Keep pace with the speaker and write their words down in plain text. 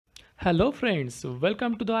Hello friends,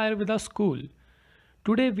 welcome to the Ayurveda school.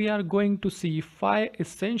 Today we are going to see 5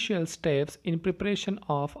 essential steps in preparation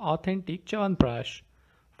of authentic Chyavanprash.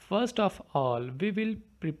 First of all, we will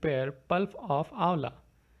prepare pulp of Amla.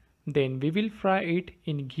 Then we will fry it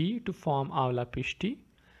in ghee to form Amla pishti.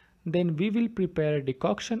 Then we will prepare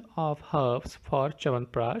decoction of herbs for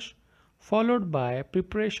Chyavanprash, followed by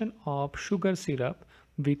preparation of sugar syrup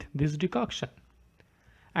with this decoction.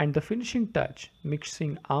 And the finishing touch,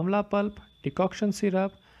 mixing amla pulp, decoction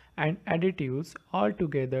syrup and additives all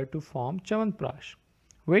together to form Chyavanprash.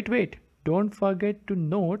 Wait, don't forget to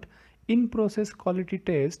note in-process quality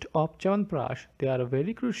test of Chyavanprash. They are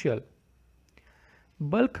very crucial.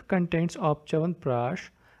 Bulk contents of Chyavanprash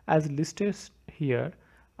as listed here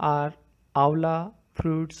are amla,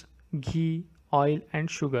 fruits, ghee, oil and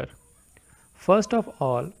sugar. First of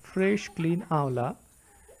all, fresh clean amla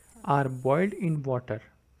are boiled in water.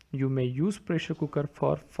 You may use pressure cooker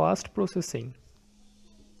for fast processing.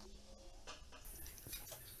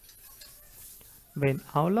 When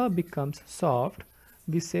amla becomes soft,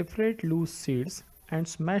 we separate loose seeds and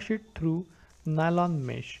smash it through nylon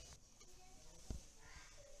mesh.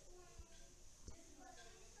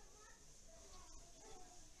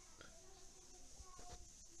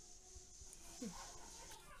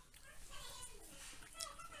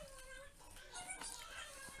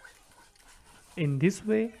 In this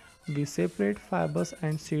way, we separate fibers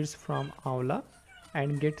and seeds from amla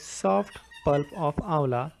and get soft pulp of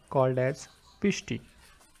amla called as pishti.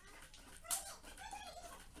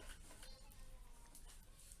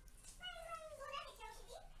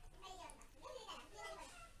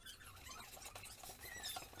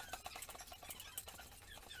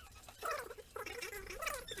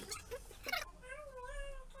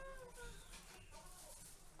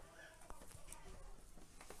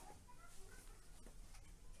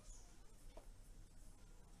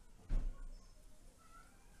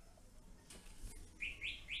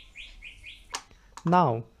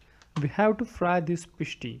 Now we have to fry this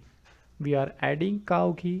pishti. We are adding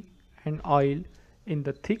cow ghee and oil in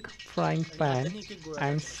the thick frying pan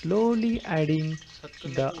and slowly adding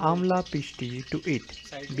the amla pishti to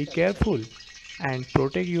it. Be careful and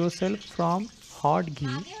protect yourself from hot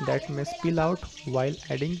ghee that may spill out while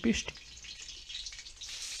adding pishti.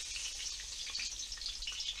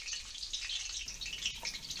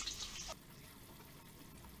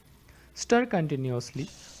 Stir continuously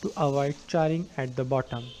to avoid charring at the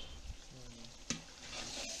bottom.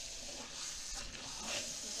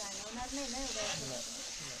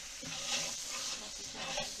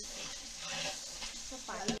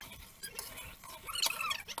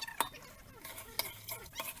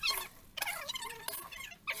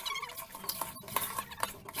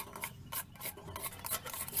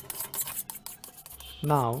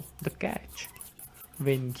 Now the catch.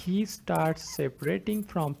 When ghee starts separating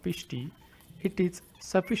from pishti, it is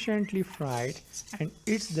sufficiently fried and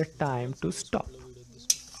it's the time to stop.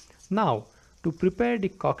 Now to prepare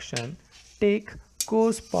decoction, take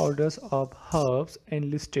coarse powders of herbs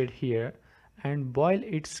enlisted here and boil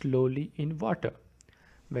it slowly in water.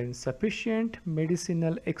 When sufficient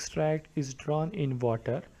medicinal extract is drawn in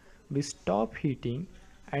water, we stop heating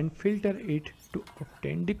and filter it to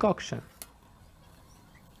obtain decoction.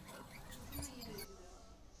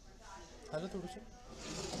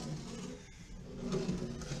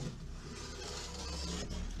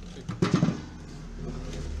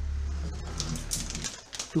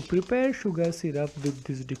 To prepare sugar syrup with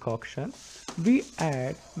this decoction, we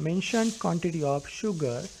add mentioned quantity of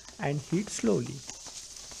sugar and heat slowly.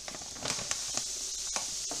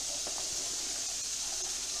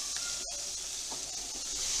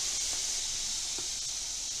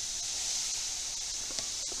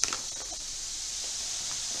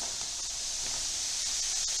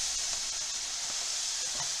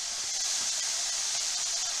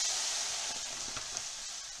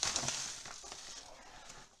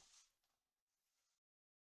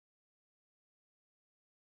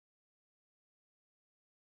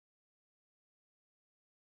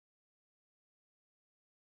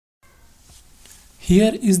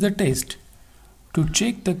 Here is the test. To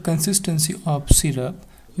check the consistency of syrup,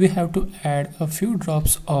 we have to add a few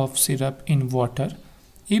drops of syrup in water.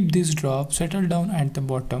 If these drops settle down at the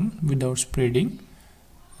bottom without spreading,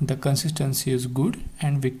 the consistency is good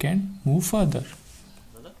and we can move further.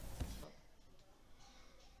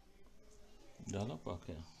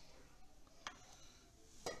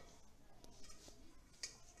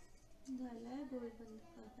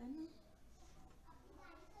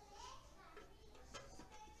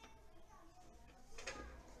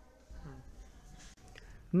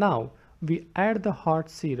 Now we add the hot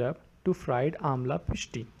syrup to fried amla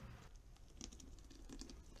pishti.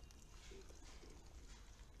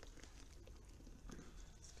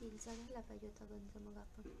 कालचा घाला पाहिजे होता गंज मग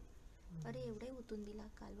आपण अरे एवढे ओतून दिला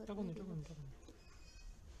कालवर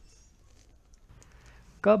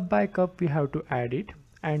Cup by cup we have to add it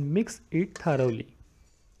and mix it thoroughly.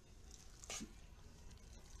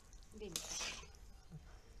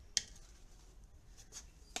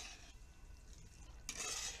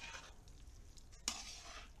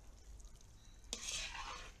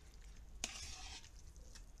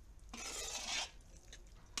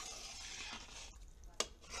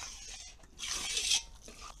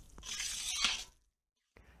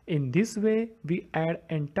 In this way, we add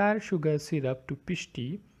entire sugar syrup to peach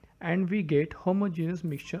tea and we get homogeneous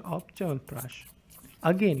mixture of Chyavanprash.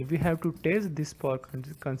 Again, we have to taste this for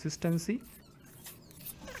consistency.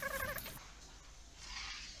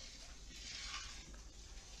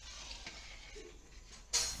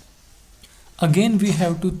 Again, we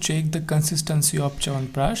have to check the consistency of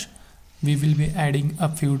Chyavanprash. We will be adding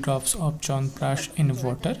a few drops of Chyavanprash in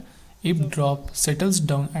water. If drop settles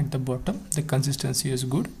down at the bottom, the consistency is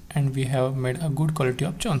good and we have made a good quality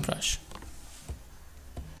of Chyavanprash.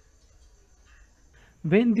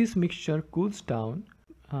 When this mixture cools down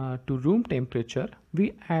to room temperature,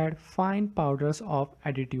 we add fine powders of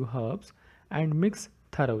additive herbs and mix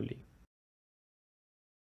thoroughly.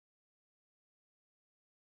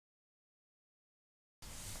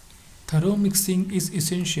 Thorough mixing is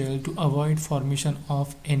essential to avoid formation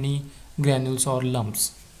of any granules or lumps.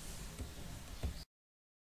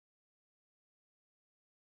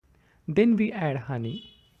 Then we add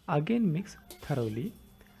honey, again mix thoroughly,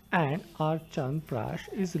 and our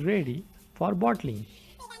Chyavanprash is ready for bottling.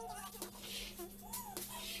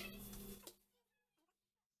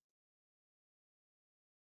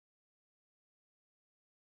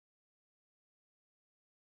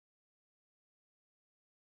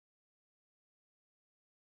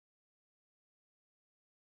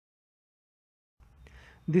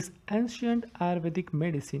 This ancient Ayurvedic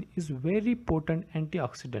medicine is very potent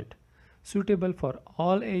antioxidant, suitable for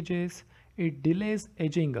all ages. It delays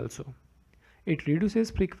aging also. It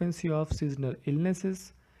reduces frequency of seasonal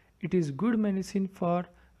illnesses. It is good medicine for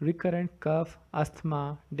recurrent cough,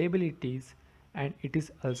 asthma, diabetes, and it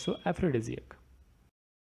is also aphrodisiac.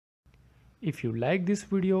 If you like this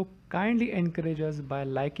video, kindly encourage us by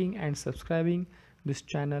liking and subscribing this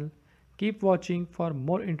channel. Keep watching for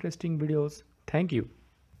more interesting videos. Thank you.